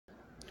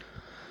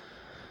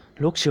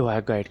लोकसेवा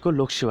गाइडको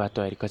लोकसेवा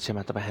तयारी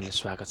कक्षामा तपाईहरुलाई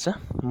स्वागत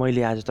छ।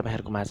 मैले आज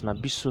तपाईहरुको माझमा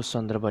विश्व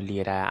सन्दर्भ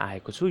लिएर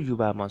आएको छु।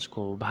 युवा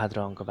मञ्चको भाद्र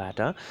अङ्कबाट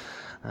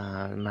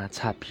मा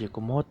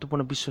छापिएको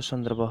महत्त्वपूर्ण विश्व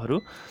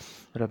सन्दर्भहरू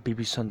र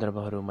विविध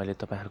सन्दर्भहरू मैले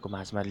तपाईहरुको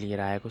माझमा लिएर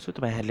आएको छु।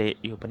 तपाईहरुले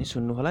यो पनि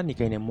सुन्नु होला,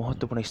 निकै नै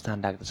महत्त्वपूर्ण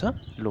स्थान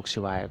राख्दछ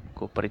लोकसेवा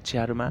आयोगको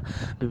परीक्षाहरूमा,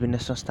 विभिन्न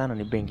संस्थान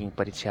अनि बैंकिङ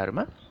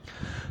परीक्षाहरूमा।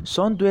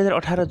 सन्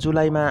 2018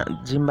 जुलाईमा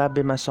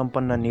जिम्बाब्वेमा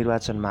सम्पन्न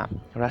निर्वाचनमा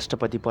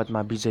राष्ट्रपति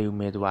पदमा विजयी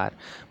उम्मेदवार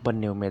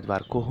बन्ने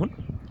उम्मेदवार को हुन्?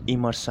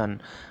 इमर्सन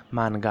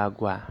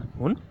मानगाग्वा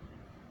हुन्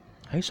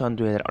है। सन्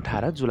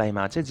 2018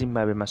 जुलाईमा चाहिँ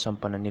जिम्बाब्वेमा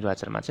सम्पन्न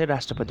निर्वाचनमा चाहिँ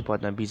राष्ट्रपति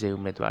पदमा विजयी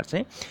उम्मेदवार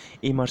चाहिँ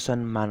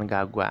इमर्सन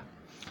मानगाग्वा।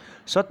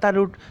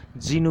 सत्तारूढ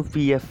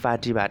जिनुपिएफ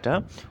पार्टीबाट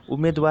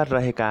उम्मेदवार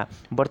रहेका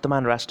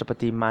वर्तमान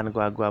राष्ट्रपति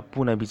मानगाग्वा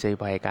पुनः विजयी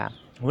भएका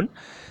हुन्।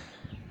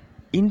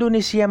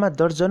 इन्डोनेसियामा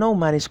दर्जनौं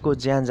मानिसको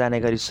ज्यान जाने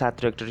गरी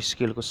 7 रेक्टर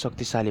स्केलको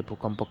शक्तिशाली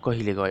भूकम्प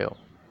कहिले गयो?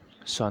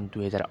 सन्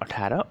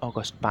 2018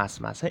 अगस्त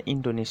 5 मा चाहिँ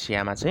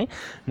इन्डोनेसियामा चाहिँ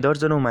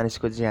दर्जनौं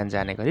मानिसको ज्यान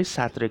जाने गरी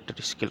 7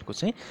 रेक्टर स्केलको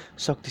चाहिँ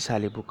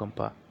शक्तिशाली भूकम्प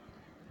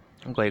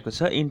गएको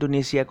छ।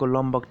 इन्डोनेसियाको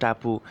लम्बक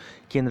टापु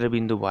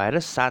केन्द्रबिन्दु भएर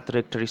 7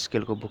 रेक्टर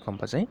स्केलको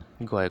भूकम्प चाहिँ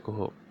गएको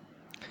हो।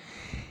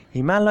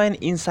 हिमालयन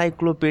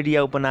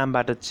इन्साइक्लोपेडिया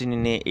उपनामबाट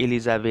चिनिने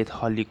एलिजाबेथ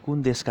हली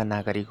कुन देशका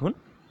नागरिक हुन्?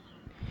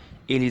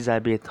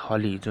 एलिजाबेथ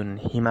हली, जुन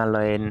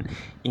हिमालयन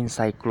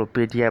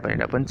इन्साइक्लोपेडिया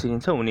भनेर पनि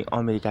चिनिन्छ, उनी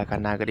अमेरिकाका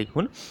नागरिक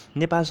हुन्।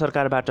 नेपाल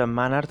सरकारबाट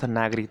मानार्थ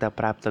नागरिकता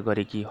प्राप्त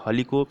गरेकी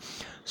हलीको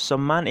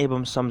सम्मान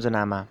एवं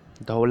सम्झनामा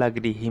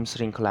धौलागिरी हिम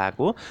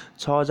श्रृङ्खलाको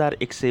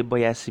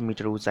 6182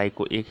 मिटर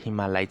उचाइको एक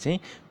हिमाललाई चाहिँ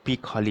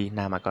पिक हली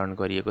नामाकरण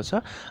गरिएको छ।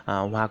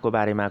 उहाँको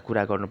बारेमा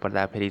कुरा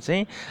गर्नुपर्दाखेरि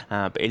चाहिँ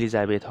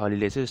एलिजाबेथ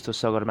हलीले चाहिँ जस्तो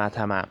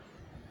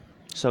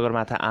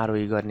सगरमाथा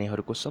आरोही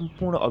गर्नेहरूको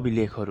सम्पूर्ण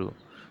अभिलेखहरू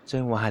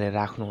चाहिँ उहाँले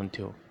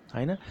राख्नुहुन्थ्यो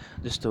हैन।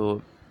 जस्तो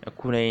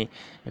कुनै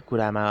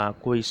कुरामा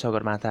कोही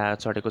सगरमाथा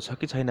चढेको छ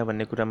कि छैन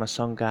भन्ने कुरामा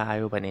शङ्का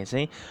आयो भने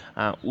चाहिँ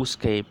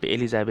उसकै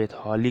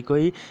एलिजाबेथ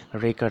हलीकै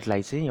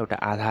रेकर्डलाई चाहिँ एउटा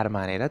आधार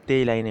मानेर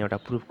त्यहीलाई नै एउटा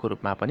प्रुफको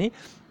रूपमा पनि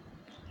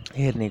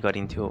हेर्ने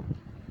गरिन्थ्यो।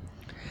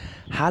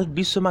 हाल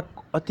विश्वमा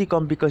अति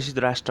कम विकसित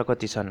राष्ट्र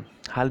कति छन्?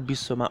 हाल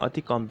विश्वमा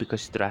अति कम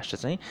विकसित राष्ट्र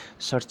चाहिँ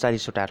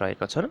 47 वटा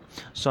रहेका छन्।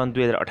 सन्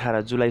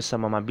 2018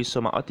 जुलाईसम्ममा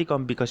विश्वमा अति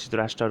कम विकसित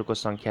राष्ट्रहरूको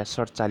सङ्ख्या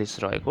 47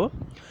 रहेको।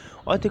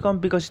 अति कम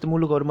विकसित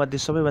मुलुकहरूमध्ये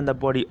सबैभन्दा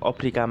बढी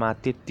अफ्रिकामा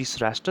 33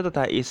 राष्ट्र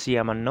तथा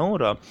एसियामा 9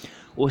 र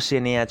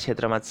ओसेनिया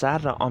क्षेत्रमा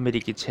 4 र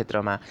अमेरिकी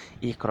क्षेत्रमा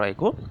 1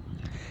 रहेको।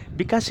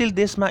 विकासशील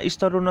देशमा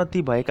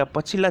स्तरोन्नति भएका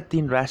पछिल्ला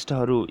 3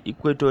 राष्ट्रहरू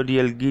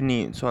इक्वेटोरियल गिनी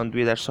सन्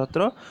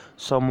 2017,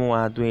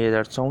 समोआ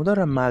 2014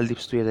 र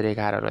मालदिप्स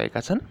 2011 रहेका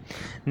छन्।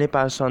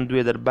 नेपाल सन्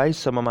 2022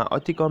 सम्ममा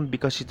अति कम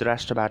विकसित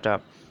राष्ट्रबाट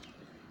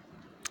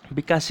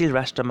विकासशील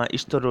राष्ट्रमा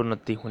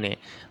स्तरोन्नति हुने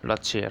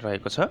लक्ष्य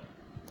रहेको छ।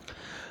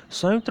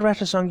 संयुक्त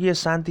राष्ट्र सङ्घीय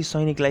शान्ति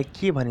सैनिकलाई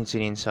के भनी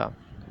चिनिन्छ?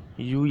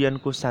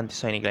 युएनको शान्ति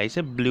सैनिकलाई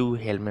चाहिँ ब्लू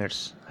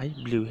हेलमेट्स है,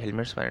 ब्लू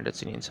हेलमेट्स भनेर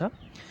चिनिन्छ।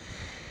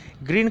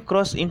 ग्रीन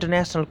क्रस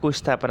इन्टरनेसनलको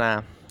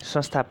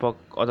संस्थापक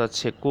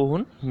अध्यक्ष को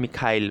हुन्?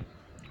 मिखाइल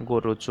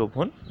गोरोचोभ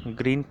हुन्।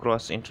 ग्रीन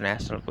क्रस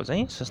इन्टरनेसनलको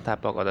चाहिँ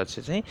संस्थापक अध्यक्ष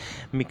चाहिँ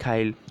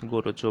मिखाइल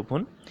गोरोचोभ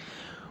हुन्।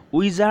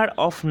 विजार्ड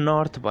अफ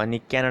नर्थ भनी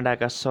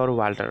क्यानाडाका सर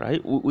वाल्टर है,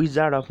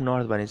 विजार्ड अफ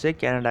नर्थ भनी चाहिँ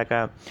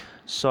क्यानाडाका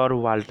सर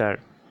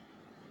वाल्टर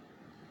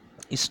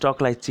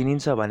स्टकलाई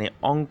चिनिन्छ भने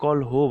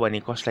अङ्कल हो भनी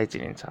कसलाई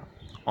चिनिन्छ?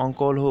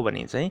 अङ्कल हो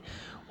भनी चाहिँ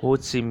हो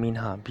ची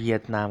मिन्ह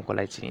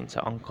भियतनामकोलाई चिनिन्छ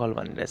अङ्कल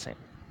भनेर चाहिँ।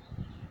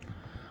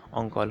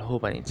 अङ्कल हो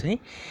भनी चाहिँ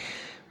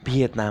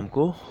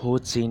भियतनामको हो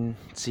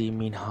ची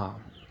मिन्ह।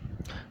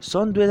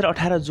 सन्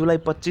 2018 जुलाई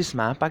 25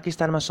 मा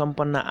पाकिस्तानमा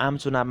सम्पन्न आम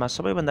चुनावमा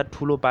सबैभन्दा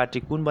ठुलो पार्टी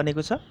कुन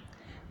बनेको छ?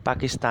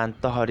 पाकिस्तान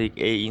तहरिक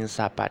ए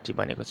इन्साफ पार्टी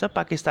बनेको छ।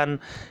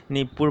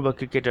 पाकिस्तानी पूर्व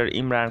क्रिकेटर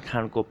इमरान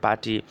खानको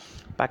पार्टी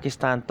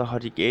पाकिस्तान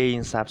तहरिक ए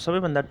इन्साफ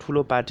सबैभन्दा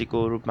ठुलो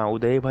पार्टीको रूपमा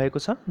उदय भएको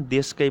छ।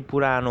 देशकै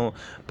पुरानो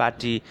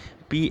पार्टी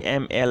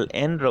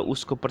पिएमएलएन र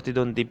उसको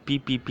प्रतिद्वन्दी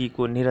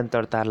पिपिपीको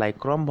निरन्तरतालाई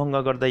क्रमभङ्ग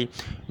गर्दै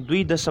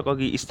 2 दशक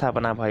अघि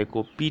स्थापना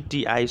भएको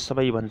पिटिआई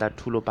सबैभन्दा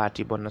ठुलो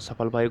पार्टी बन्न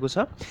सफल भएको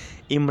छ।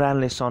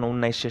 इमरानले सन्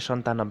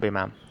 1997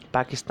 मा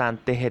पाकिस्तान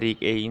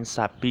तहरिक ए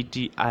इन्साफ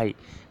पिटिआई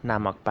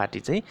नामक पार्टी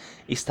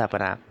चाहिँ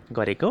स्थापना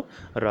गरेको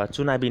र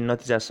चुनावी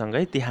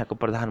नतिजासँगै त्यहाँको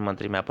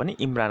प्रधानमन्त्रीमा पनि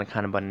इमरान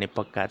खान बन्ने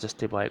पक्का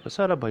जस्तै भएको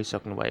छ र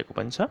भइसक्नु भएको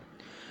पनि छ।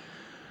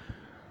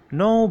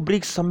 9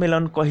 ब्रिक्स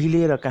सम्मेलन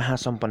कहिले र कहाँ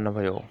सम्पन्न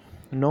भयो?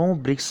 9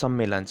 ब्रिक्स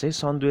सम्मेलन चाहिँ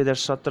सन्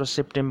 2017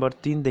 सेप्टेम्बर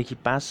 3 देखि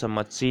 5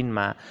 सम्म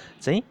चीनमा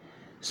चाहिँ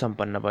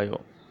सम्पन्न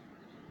भयो।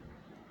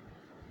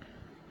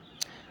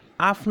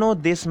 आफ्नो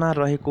देशमा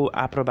रहेको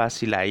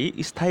आप्रवासीलाई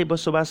स्थायी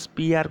बसोबास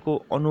पिआरको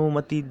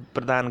अनुमति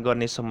प्रदान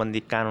गर्ने सम्बन्धी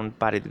कानुन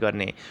पारित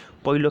गर्ने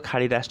पहिलो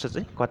खाडी राष्ट्र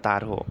चाहिँ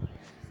कतार हो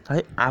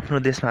है। आफ्नो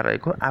देशमा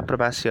रहेको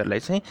आप्रवासीहरूलाई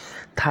चाहिँ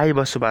स्थायी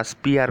बसोबास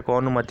पिआरको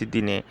अनुमति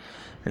दिने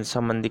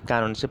सम्बन्धी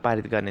कानुन चाहिँ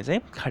पारित गर्ने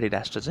चाहिँ खाडी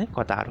राष्ट्र चाहिँ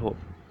कतार हो।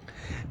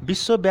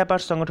 विश्व व्यापार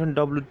सङ्गठन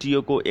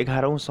WTO को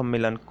 11औं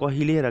सम्मेलन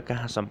कहिले र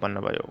कहाँ सम्पन्न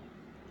भयो?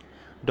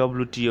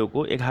 WTO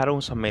को 11औं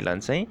सम्मेलन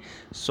चाहिँ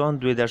सन्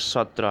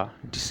 2017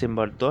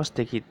 डिसेम्बर 10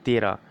 देखि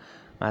 13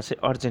 चाहिँ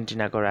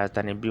अर्जेन्टिनाको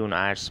राजधानी ब्युनस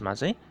आयर्समा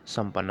चाहिँ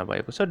सम्पन्न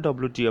भएको छ।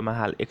 WTOमा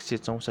हाल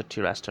 164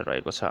 राष्ट्र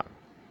रहेको छ।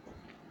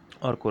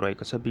 अर्को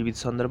रहेको छ विविध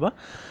सन्दर्भ।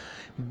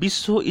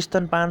 विश्व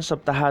स्तनपान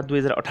सप्ताह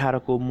 2018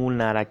 को मूल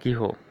नारा के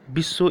हो?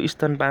 विश्व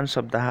स्तनपान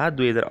सप्ताह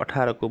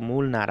 2018 को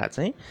मूल नारा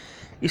चाहिँ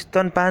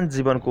स्तनपान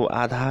जीवनको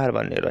आधार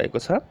भन्ने रहेको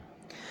छ।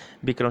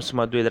 विक्रम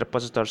सम्वत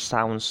 2075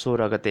 साउन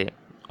 16 गते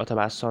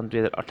अथवा सन्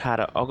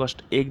 2018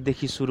 अगस्त 1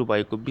 देखि सुरु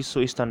भएको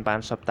विश्व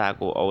स्तनपान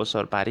सप्ताहको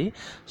अवसर पारी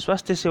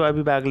स्वास्थ्य सेवा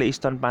विभागले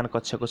स्तनपान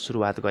कक्षको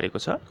सुरुवात गरेको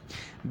छ।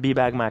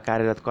 विभागमा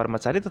कार्यरत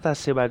कर्मचारी तथा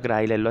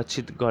सेवाग्राहीलाई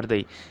लक्षित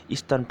गर्दै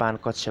स्तनपान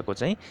कक्षको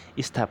चाहिँ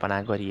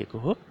स्थापना गरिएको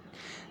हो।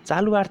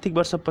 चालु आर्थिक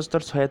वर्ष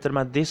 75-76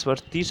 मा देशभर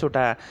 30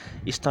 वटा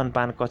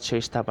स्तनपान कक्ष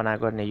स्थापना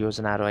गर्ने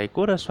योजना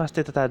रहेको र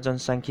स्वास्थ्य तथा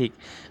जनसाङ्ख्यिक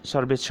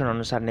सर्वेक्षण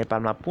अनुसार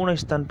नेपालमा पूर्ण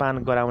स्तनपान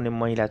गराउने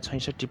महिला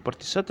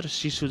 66% र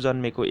शिशु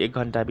जन्मेको 1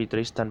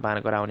 घण्टाभित्र स्तनपान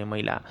गराउने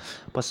महिला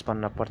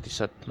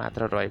 55%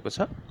 मात्र रहेको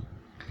छ।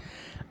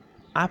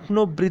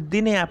 आफ्नो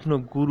वृद्धि नै आफ्नो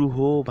गुरु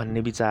हो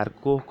भन्ने विचार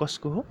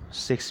कसको हो?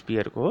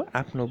 शेक्सपियरको हो।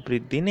 आफ्नो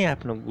वृद्धि नै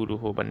आफ्नो गुरु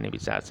हो भन्ने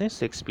विचार चाहिँ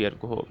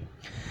शेक्सपियरको हो।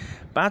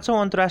 5औं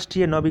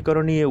अन्तर्राष्ट्रिय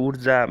नवीकरणीय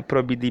ऊर्जा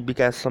प्रविधि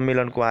विकास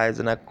सम्मेलनको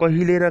आयोजना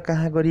कहिले र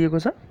कहाँ गरिएको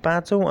छ?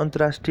 5औं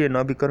अन्तर्राष्ट्रिय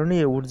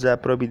नवीकरणीय ऊर्जा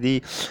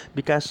प्रविधि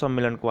विकास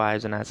सम्मेलनको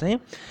आयोजना चाहिँ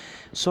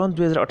सन्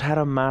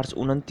 2018 मार्च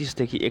 29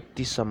 देखि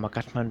 31 सम्म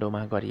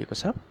काठमाडौँमा गरिएको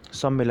छ।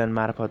 सम्मेलन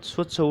मार्फत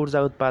स्वच्छ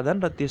ऊर्जा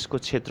उत्पादन र त्यसको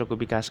क्षेत्रको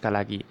विकासका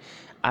लागि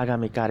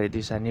आगामी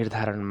कार्यदिशा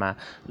निर्धारणमा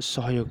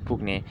सहयोग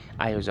पुग्ने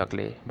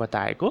आयोजकले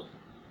बताएको।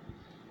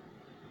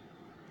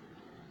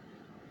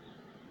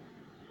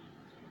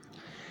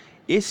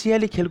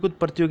 एसियाली खेलकुद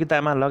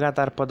प्रतियोगितामा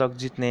लगातार पदक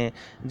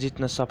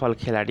जित्न सफल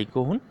खेलाडी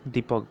को हुन्?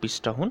 दीपक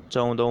बिष्ट हुन्।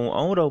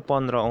 14औं र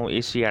 15औं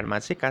एसियाडमा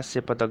चाहिँ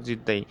कांस्य पदक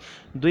जित्दै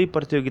 2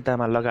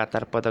 प्रतियोगितामा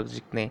लगातार पदक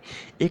जित्ने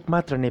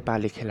एकमात्र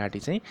नेपाली खेलाडी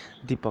चाहिँ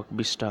दीपक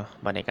बिष्ट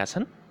बनेका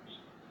छन्।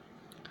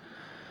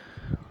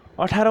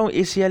 18औं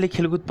एसियाली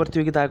खेलकुद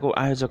प्रतियोगिताको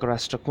आयोजक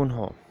राष्ट्र कुन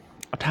हो?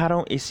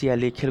 18औं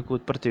एसियाली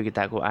खेलकुद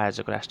प्रतियोगिताको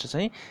आयोजक राष्ट्र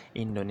चाहिँ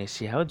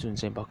इन्डोनेसिया हो, जुन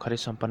चाहिँ भर्खरै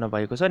सम्पन्न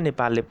भएको छ।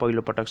 नेपालले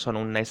पहिलो पटक सन्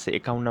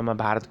 1951 मा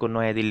भारतको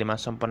नयाँ दिल्लीमा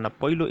सम्पन्न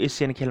पहिलो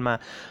एसियन खेलमा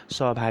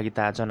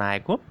सहभागिता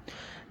जनाएको।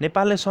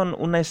 नेपालले सन्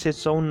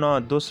 1954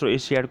 दोस्रो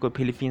एसियाडको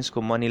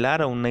फिलिपिन्सको मनिला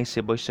र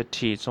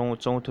 1962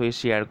 चौथो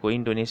एसियाडको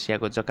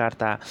इन्डोनेसियाको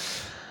जकार्ता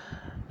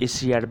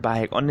एसियाड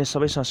बाहेक अन्य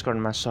सबै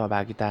संस्करणमा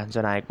सहभागिता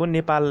जनाएको।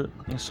 नेपाल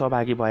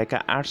सहभागी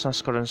भएका 8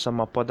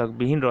 संस्करणसम्म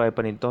पदकविहीन रहे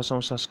पनि 10औं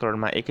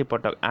संस्करणमा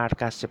एकैपटक 8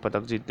 कांस्य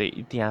पदक जित्दै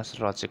इतिहास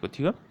रचेको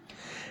थियो।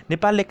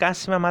 नेपालले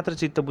कांस्यमा मात्र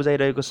चित्त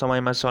बुझाइरहेको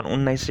समयमा सन्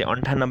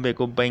 1998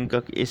 को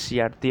बैंकक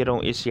एसियाड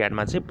 13औं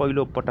एसियाडमा चाहिँ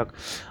पहिलो पटक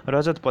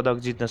रजत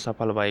पदक जित्न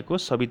सफल भएको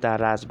सविता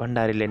राज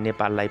भण्डारीले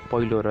नेपाललाई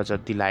पहिलो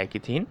रजत दिलाएकी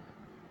थिइन्।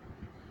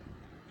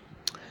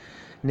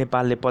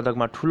 नेपालले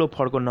पदकमा ठूलो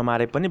फड्को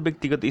नमारे पनि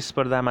व्यक्तिगत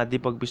स्पर्धामा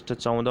दीपक बिष्ट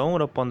 14औं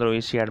र 15औं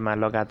एसियाडमा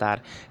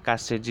लगातार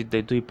कांस्य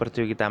जित्दै 2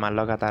 प्रतियोगितामा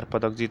लगातार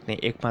पदक जित्ने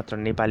एकमात्र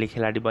नेपाली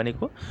खेलाडी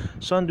बनेको।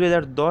 सन्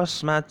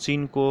 2010 मा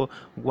चीनको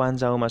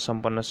ग्वान्जाउमा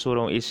सम्पन्न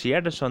 16औं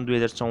एसियाड र सन्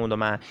 2014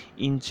 मा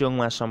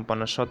इन्चोङमा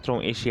सम्पन्न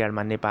 17औं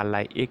एसियाडमा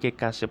नेपाललाई एक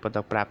कांस्य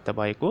पदक प्राप्त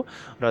भएको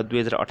र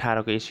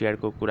 2018 को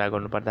एसियाडको कुरा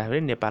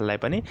गर्नुपर्दाखेरि नेपाललाई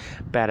पनि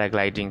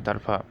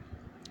प्याराग्लाइडिङतर्फ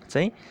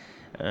चाहिँ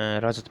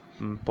रजत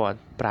पद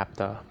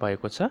प्राप्त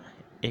भएको छ।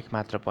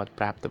 एकमात्र पद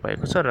प्राप्त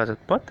भएको छ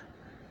रजत पद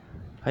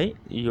है।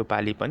 यो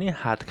पालि पनि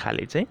हात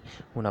खाली चाहिँ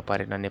हुन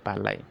परेन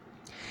नेपाललाई।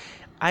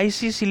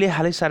 आईसीसीले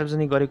हालै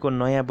सार्वजनिक गरेको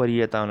नयाँ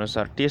वरियता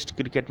अनुसार टेस्ट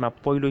क्रिकेटमा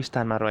पहिलो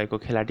स्थानमा रहेको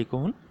खेलाडी को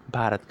हुन्?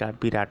 भारतका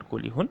विराट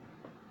कोहली हुन्।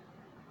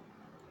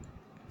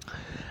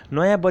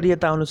 नयाँ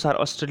वरियता अनुसार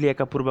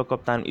अस्ट्रेलियाका पूर्व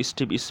कप्तान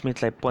स्टिभ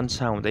स्मिथलाई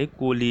पन्छाउँदै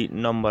कोहली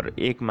नम्बर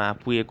 1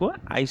 मा पुगेको।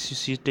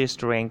 आईसीसी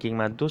टेस्ट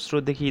र्याङ्किङमा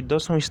दोस्रोदेखि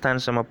 10औं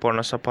स्थानसम्म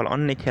पर्न सफल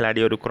अन्य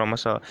खेलाडीहरू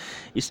क्रमशः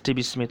स्टिभ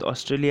स्मिथ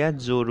अस्ट्रेलिया,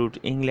 जो route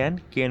England,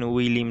 Kane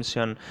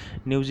Williamson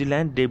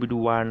New Zealand, David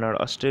Warner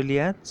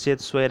Australia,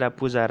 Cheteshwar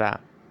Pujara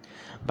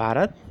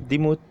Bharat,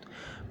 Dimuth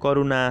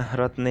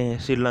Karunaratne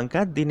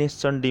Sri Lanka,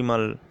 Dinesh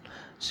चन्डीमल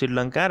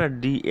Sri Lanka र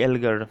डी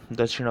एल्गर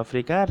दक्षिण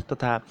अफ्रिका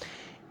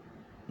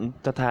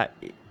तथा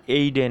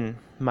एइडेन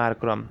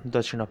मार्क्रम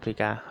दक्षिण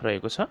अफ्रिका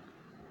रहेको छ।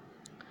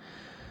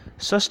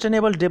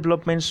 सस्टेनेबल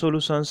डेभलपमेन्ट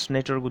सोलुसन्स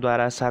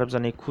नेटवर्कद्वारा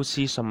सार्वजनिक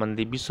खुसी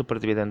सम्बन्धी विश्व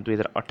प्रतिवेदन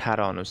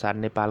 2018 अनुसार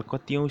नेपाल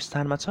कतिऔं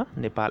स्थानमा छ?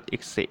 नेपाल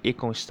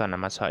 101औं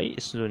स्थानमा छ है।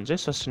 जुन चाहिँ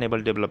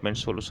सस्टेनेबल डेभलपमेन्ट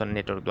सोलुसन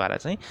नेटवर्कद्वारा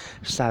चाहिँ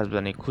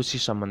सार्वजनिक खुसी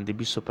सम्बन्धी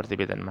विश्व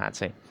प्रतिवेदनमा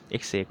चाहिँ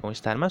 101औं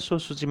स्थानमा। सो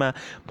सूचीमा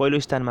पहिलो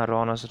स्थानमा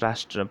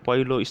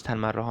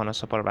रहन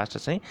सफल राष्ट्र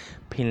चाहिँ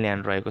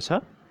फिनल्यान्ड रहेको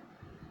छ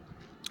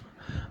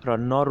र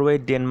नर्वे,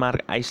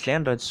 डेनमार्क,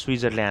 आइसल्यान्ड र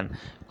स्विजरल्यान्ड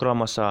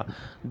क्रमशः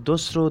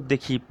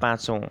दोस्रोदेखि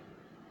 5औं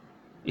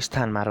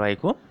स्थानमा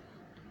रहेको।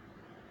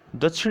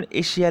 दक्षिण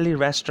एसियाली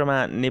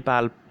राष्ट्रमा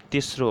नेपाल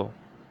तेस्रो,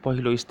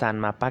 पहिलो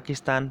स्थानमा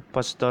पाकिस्तान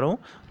 75औं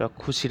र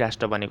खुसी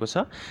राष्ट्र बनेको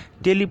छ।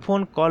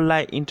 टेलिफोन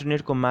कललाई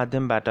इन्टरनेटको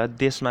माध्यमबाट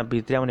देशमा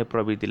भित्र्याउने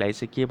प्रविधिलाई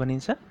चाहिँ के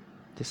भनिन्छ?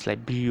 त्यसलाई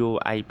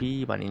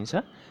VoIP भनिन्छ,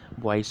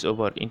 भोइस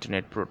ओभर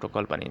इन्टरनेट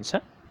प्रोटोकल भनिन्छ।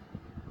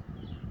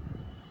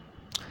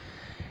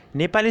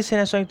 नेपाली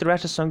सेना संयुक्त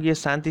राष्ट्र सङ्घीय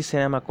शान्ति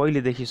सेनामा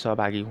कहिलेदेखि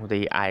सहभागी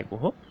हुँदै आएको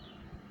हो?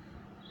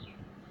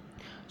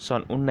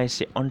 सन्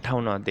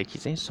 1958 देखि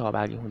चाहिँ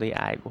सहभागी हुँदै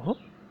आएको हो।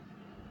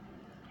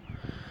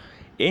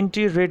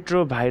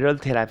 एन्टिरेट्रोभाइरल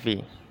थेरापी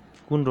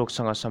कुन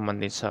रोगसँग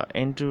सम्बन्धित छ?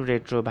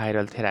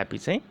 एन्टिरेट्रोभाइरल थेरापी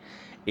चाहिँ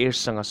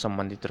एड्ससँग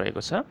सम्बन्धित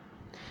रहेको छ।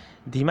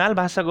 धिमाल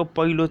भाषाको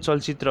पहिलो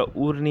चलचित्र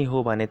उर्नी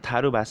हो भने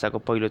थारू भाषाको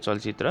पहिलो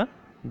चलचित्र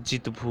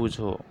जितभुज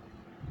हो।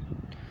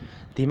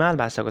 धिमाल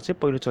भाषाको चाहिँ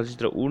पहिलो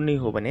चलचित्र उर्नी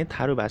हो भने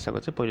थारू भाषाको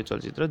चाहिँ पहिलो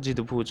चलचित्र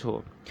जितभुज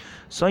हो।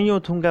 सयौं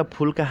थुङ्गा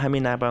फुलका हामी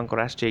नापाङको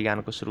राष्ट्रिय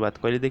गानको सुरुवात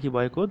कहिलेदेखि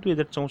भएको?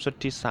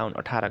 2064 साउन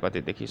 18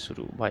 गतेदेखि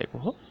सुरु भएको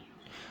हो।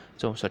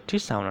 64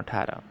 साउन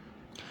 18।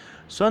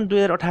 सन्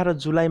 2018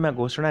 जुलाईमा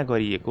घोषणा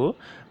गरिएको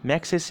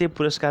म्याग्सेसे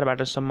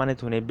पुरस्कारबाट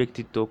सम्मानित हुने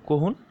व्यक्तित्व को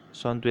हुन्?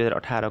 सन्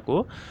 2018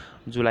 को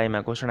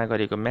जुलाईमा घोषणा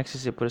गरिएको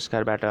म्याग्सेसे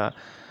पुरस्कारबाट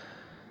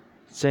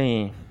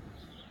चाहिँ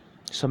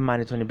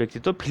सम्मानित हुने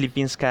व्यक्तित्व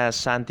फिलिपिन्सका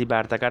शान्ति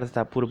वार्ताकार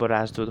तथा पूर्व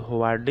राजदूत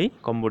होवार्ड डी,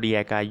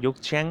 कम्बोडियाका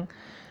योक्च्याङ,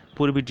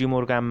 पूर्वी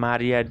टिमोरका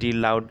मारिया डी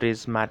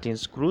लाउड्रेज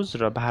मार्टिन्स क्रुज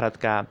र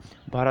भारतका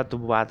भरत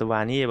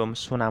वाधवानी एवं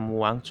सोनाम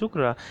वाङचुक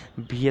र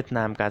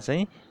भियतनामका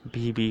चाहिँ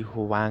भिबी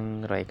होवाङ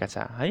रहेका छ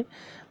है।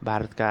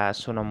 भारतका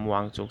सोनाम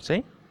वाङचुक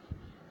चाहिँ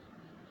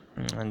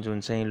जुन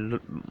चाहिँ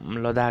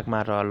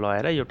लद्दाखमा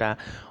रहेर एउटा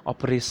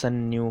अपरेसन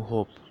न्यू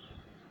होप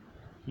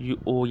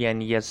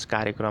UONS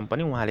कार्यक्रम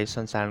पनि उहाँले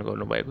सञ्चालन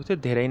गर्नुभएको थियो।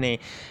 धेरै नै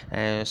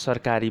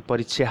सरकारी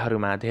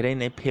परीक्षाहरूमा धेरै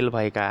नै फेल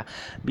भएका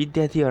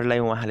विद्यार्थीहरूलाई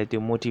उहाँले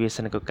त्यो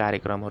मोटिभेसनको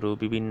कार्यक्रमहरू,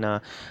 विभिन्न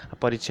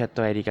परीक्षा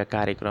तयारीका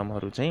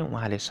कार्यक्रमहरू चाहिँ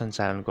उहाँले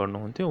सञ्चालन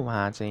गर्नुहुन्थ्यो।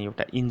 उहाँ चाहिँ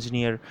एउटा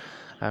इन्जिनियर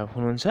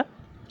हुनुहुन्छ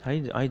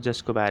है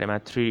जसको बारेमा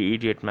 3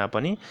 इडियटमा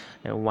पनि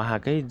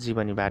उहाँकै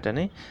जीवनीबाट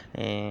नै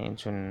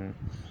जुन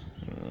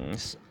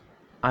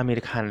आमिर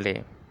खानले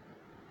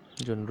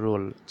जुन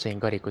रोल चाहिँ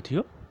गरेको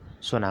थियो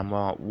सोनाम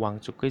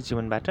वाङचुककै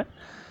जीवनबाट।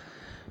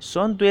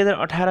 सन्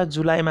 2018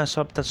 जुलाईमा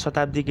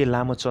शताब्दीकै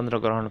लामो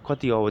चन्द्रग्रहण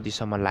कति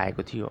अवधिसम्म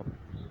लागेको थियो?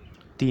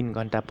 3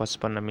 घण्टा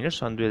 55 मिनट।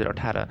 सन्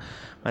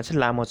 2018मा चाहिँ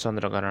लामो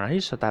चन्द्रग्रहण है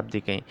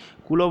शताब्दीकै।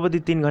 कुल अवधि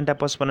 3 घण्टा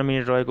 55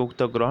 मिनट रहेको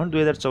उक्त ग्रहण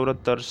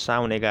 2074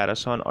 साउन 11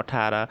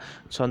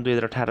 सन्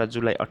 2018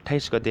 जुलाई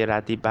 28 गते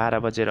राति 12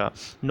 बजेर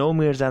 9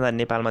 मिनट जाँदा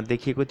नेपालमा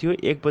देखिएको थियो।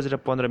 1 बजेर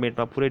 15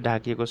 मिनटमा पुरै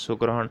ढाकिएको सो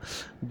ग्रहण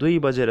 2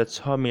 बजेर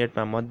 6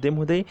 मिनटमा मध्यम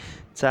हुँदै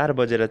 4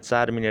 बजेर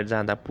 4 मिनट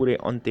जाँदा पुरै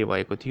अन्त्य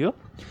भएको थियो।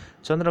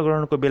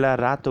 चन्द्रग्रहणको बेला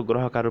रातो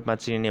ग्रहका रूपमा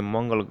चिनिने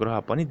मङ्गल ग्रह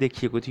पनि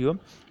देखिएको थियो।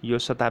 यो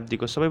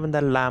शताब्दीको सबैभन्दा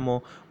लामो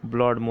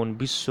ब्लड मुन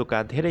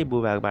विश्वका धेरै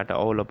भूभागबाट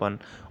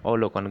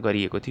अवलोकन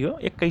गरिएको थियो।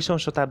 21औं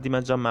शताब्दीमा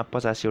जम्मा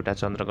 85वटा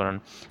चन्द्रग्रहण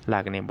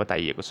लाग्ने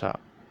बताइएको छ।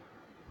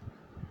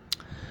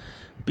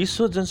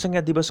 विश्व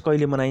जनसङ्ख्या दिवस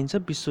कहिले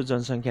मनाइन्छ? विश्व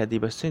जनसङ्ख्या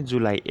दिवस चाहिँ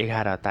जुलाई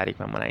 11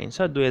 तारिकमा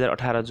मनाइन्छ।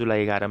 2018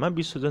 जुलाई 11मा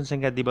विश्व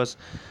जनसङ्ख्या दिवस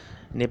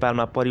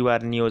नेपालमा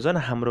परिवार नियोजन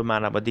हाम्रो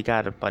मानव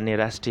अधिकार भन्ने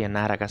राष्ट्रिय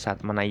नाराका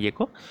साथ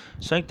मनाइएको।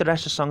 संयुक्त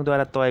राष्ट्र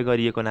सङ्घद्वारा तय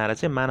गरिएको नारा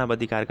चाहिँ मानव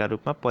अधिकारका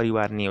रूपमा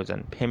परिवार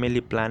नियोजन, family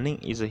planning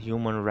is a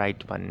human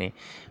right भन्ने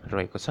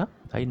रहेको छ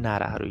है।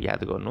 नाराहरू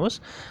याद गर्नुहोस्।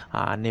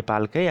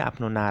 नेपालकै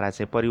आफ्नो नारा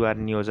चाहिँ परिवार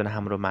नियोजन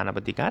हाम्रो मानव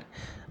अधिकार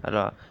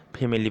र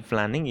family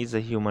planning is a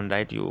human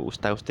right, यो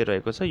उस्ता उस्तै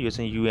रहेको छ। यो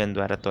चाहिँ UN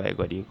द्वारा तय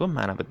गरिएको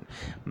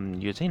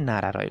यो चाहिँ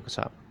नारा रहेको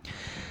छ।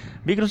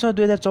 विक्रमसँग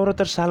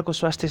 2074 सालको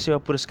स्वास्थ्य सेवा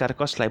पुरस्कार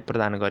कसलाई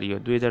प्रदान गरियो?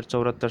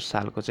 2074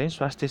 सालको चाहिँ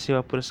स्वास्थ्य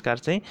सेवा पुरस्कार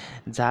चाहिँ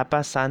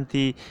झापा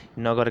शान्ति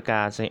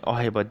नगरका चाहिँ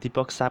अहेब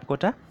दीपक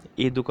सापकोटा,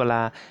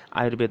 एदुकला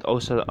आयुर्वेद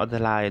औषध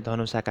अधलाय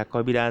धनुषाका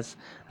कविराज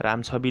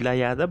रामछविला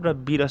यादव र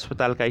वीर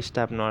अस्पतालका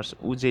स्टाफ नर्स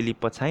उजेली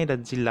पछाई र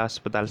जिल्ला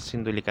अस्पताल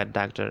सिन्धुलीका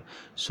डाक्टर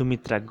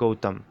सुमित्रा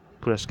गौतम।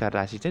 पुरस्कार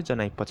राशि चाहिँ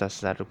जनै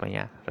 50,000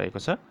 रुपैयाँ रहेको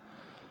छ।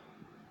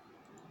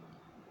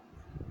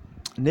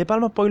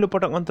 नेपालमा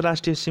पहिलोपटक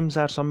अन्तर्राष्ट्रिय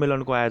सिमसार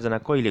सम्मेलनको आयोजना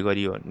कहिले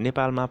गरियो?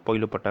 नेपालमा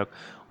पहिलोपटक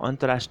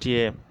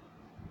अन्तर्राष्ट्रिय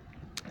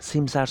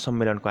सिमसार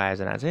सम्मेलनको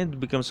आयोजना चाहिँ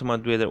विक्रमसम्म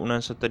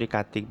 2069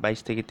 कार्तिक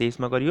 22 देखि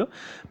 23मा गरियो।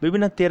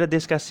 विभिन्न 13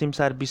 देशका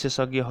सिमसार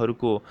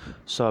विशेषज्ञहरूको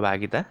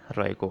सहभागिता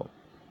रहेको।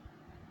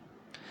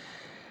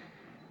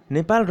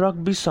 नेपाल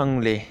रग्बी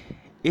सङ्घले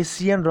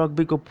एसियन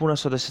रग्बीको पूर्ण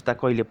सदस्यता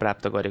कहिले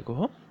प्राप्त गरेको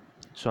हो?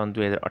 सन्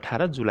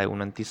 2018 जुलाई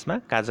 29मा।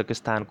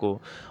 काजाकिस्तानको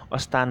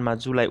अस्तानमा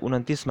जुलाई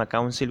 29मा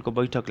काउन्सिलको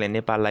बैठकले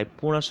नेपाललाई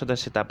पूर्ण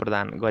सदस्यता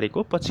प्रदान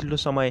गरेको। पछिल्लो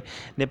समय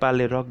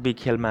नेपालले रग्बी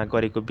खेलमा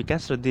गरेको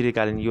विकास र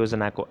दीर्घकालीन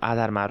योजनाको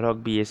आधारमा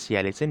रग्बी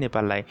एसियाले चाहिँ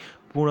नेपाललाई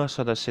पूर्ण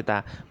सदस्यता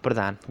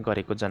प्रदान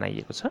गरेको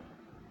जनाइएको छ।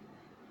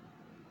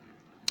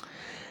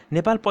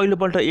 नेपाल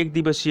पहिलोपल्ट एक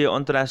दिवसीय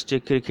अन्तर्राष्ट्रिय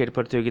क्रिकेट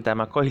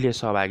प्रतियोगितामा कहिले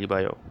सहभागी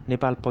भयो?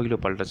 नेपाल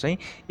पहिलोपल्ट चाहिँ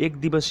एक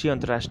दिवसीय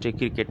अन्तर्राष्ट्रिय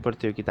क्रिकेट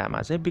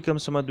प्रतियोगितामा चाहिँ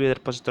विक्रमसम्म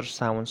 2075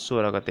 साउन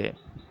 16 गते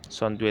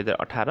सन्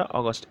 2018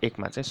 अगस्त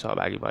 1मा चाहिँ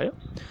सहभागी भयो।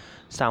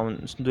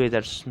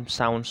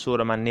 साउन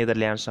 16मा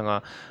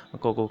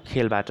नेदरल्यान्डसँगको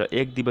खेलबाट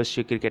एक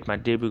दिवसीय क्रिकेटमा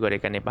डेब्यू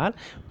गरेका नेपाल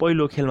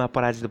पहिलो खेलमा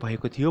पराजित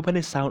भएको थियो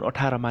भने साउन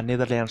 18मा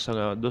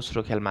नेदरल्यान्डसँग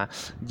दोस्रो खेलमा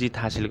जित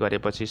हासिल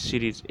गरेपछि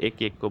सिरिज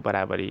 1-1 को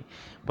बराबरी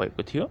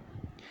भएको थियो।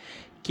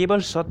 केवल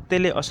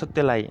सत्यले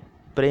असत्यलाई,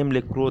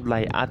 प्रेमले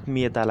क्रोधलाई,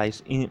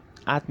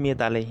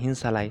 आत्मीयताले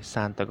हिंसालाई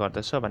शान्त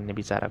गर्दछ भन्ने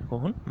विचारकको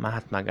हुन्,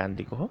 महात्मा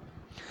गान्धीको हो।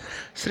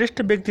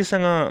 श्रेष्ठ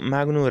व्यक्तिसँग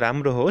माग्नु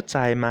राम्रो हो,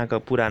 चाहे माग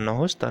पुरा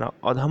नहोस्, तर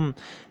अधम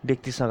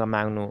व्यक्तिसँग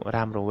माग्नु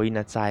राम्रो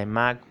होइन, चाहे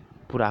माग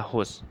पुरा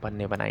होस्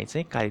भन्ने भनाइ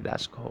चाहिँ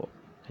कालिदासको हो।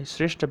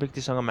 श्रेष्ठ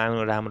व्यक्तिसँग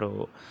माग्नु राम्रो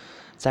हो,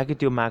 चाहे कि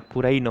त्यो माग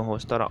पुरै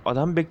नहोस्, तर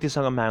अधम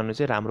व्यक्तिसँग माग्नु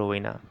चाहिँ राम्रो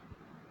होइन,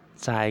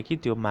 चाहे कि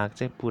त्यो माग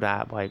चाहिँ पुरा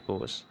भएको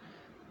होस्।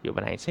 यो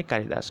भनाइ चाहिँ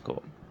कालिदासको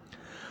हो।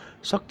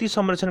 शक्ति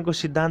संरक्षणको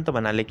सिद्धान्त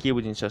भन्नाले के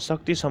बुझिन्छ?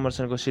 शक्ति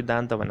संरक्षणको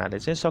सिद्धान्त भन्नाले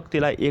चाहिँ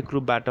शक्तिलाई एक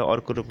रूपबाट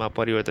अर्को रूपमा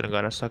परिवर्तन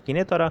गर्न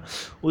सकिने तर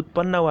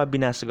उत्पन्न वा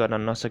विनाश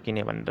गर्न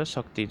नसकिने भनेर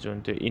शक्ति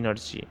जुन त्यो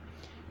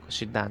इनर्जीको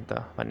सिद्धान्त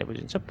भन्ने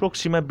बुझिन्छ।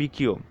 प्रोक्सिमा बी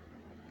के हो?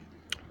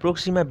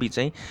 प्रोक्सिमा बी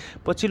चाहिँ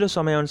पछिल्लो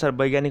समयअनुसार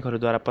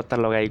वैज्ञानिकहरूद्वारा पत्ता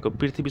लगाइएको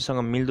पृथ्वीसँग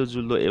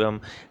मिल्दोजुल्दो एवं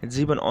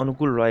जीवन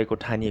अनुकूल रहेको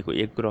ठानिएको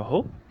एक ग्रह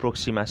हो।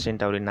 प्रोक्सिमा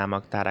सेन्टाउरी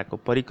नामक ताराको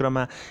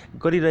परिक्रमा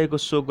गरिरहेको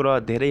सो ग्रह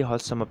धेरै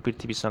हदसम्म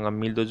पृथ्वीसँग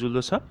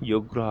मिल्दोजुल्दो छ। यो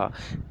ग्रह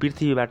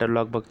पृथ्वीबाट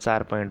लगभग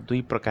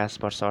 4.2 प्रकाश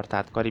वर्ष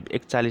अर्थात् करिब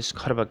 41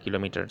 खर्ब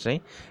किलोमिटर चाहिँ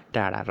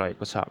टाढा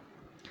रहेको छ।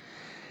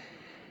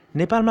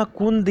 नेपालमा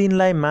कुन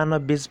दिनलाई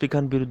मानव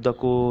बेचबिखन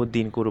विरुद्धको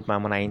दिनको रूपमा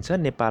मनाइन्छ?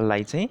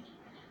 नेपाललाई चाहिँ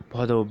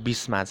भदौ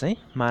 20 मा चाहिँ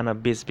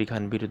मानव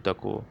बेचबिखन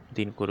विरुद्धको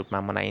दिनको रूपमा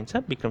मनाइन्छ।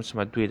 विक्रम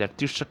सम्वत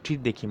 2063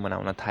 देखि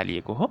मनाउन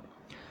थालिएको हो।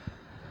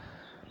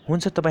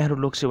 हुन्छ, तपाईँहरू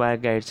लोकसेवा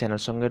गाइड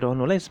च्यानलसँगै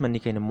रहनुहोला। यसमा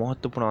निकै नै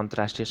महत्त्वपूर्ण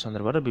अन्तर्राष्ट्रिय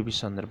सन्दर्भ र विविध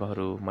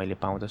सन्दर्भहरू मैले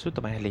पाउँदछु।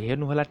 तपाईँहरूले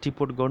हेर्नुहोला,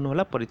 टिपोट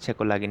गर्नुहोला।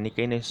 परीक्षाको लागि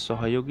निकै नै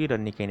सहयोगी र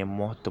निकै नै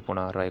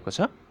महत्त्वपूर्ण रहेको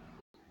छ।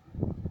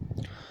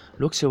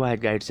 लोकसेवा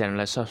गाइड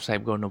च्यानललाई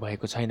सब्सक्राइब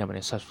गर्नुभएको छैन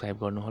भने सब्सक्राइब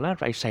गर्नुहोला।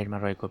 राइट साइडमा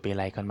रहेको बेल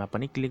आइकनमा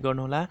पनि क्लिक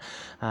गर्नुहोला।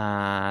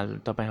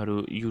 तपाईँहरू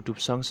युट्युब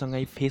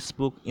सँगसँगै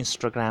फेसबुक,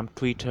 इन्स्टाग्राम,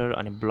 ट्विटर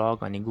अनि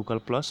ब्लग अनि गुगल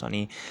प्लस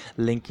अनि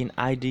लिङ्किन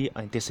आइडी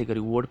अनि त्यसै गरी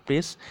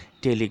वर्डप्रेस,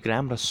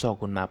 टेलिग्राम र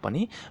सगुनमा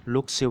पनि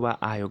लोकसेवा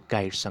आयोग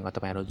गाइडसँग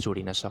तपाईँहरू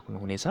जोडिन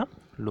सक्नुहुनेछ।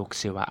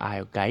 लोकसेवा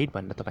आयोग गाइड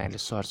भनेर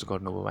तपाईँहरूले सर्च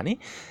गर्नुभयो भने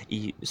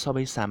यी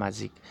सबै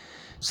सामाजिक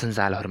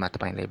सञ्जालहरूमा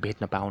तपाईँले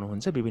भेट्न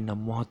पाउनुहुन्छ। विभिन्न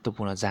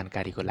महत्त्वपूर्ण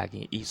जानकारीको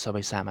लागि यी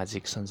सबै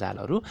सामाजिक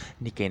सञ्जालहरू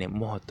निकै नै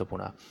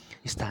महत्त्वपूर्ण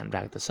स्थान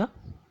राख्दछ।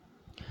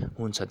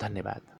 हुन्छ, धन्यवाद।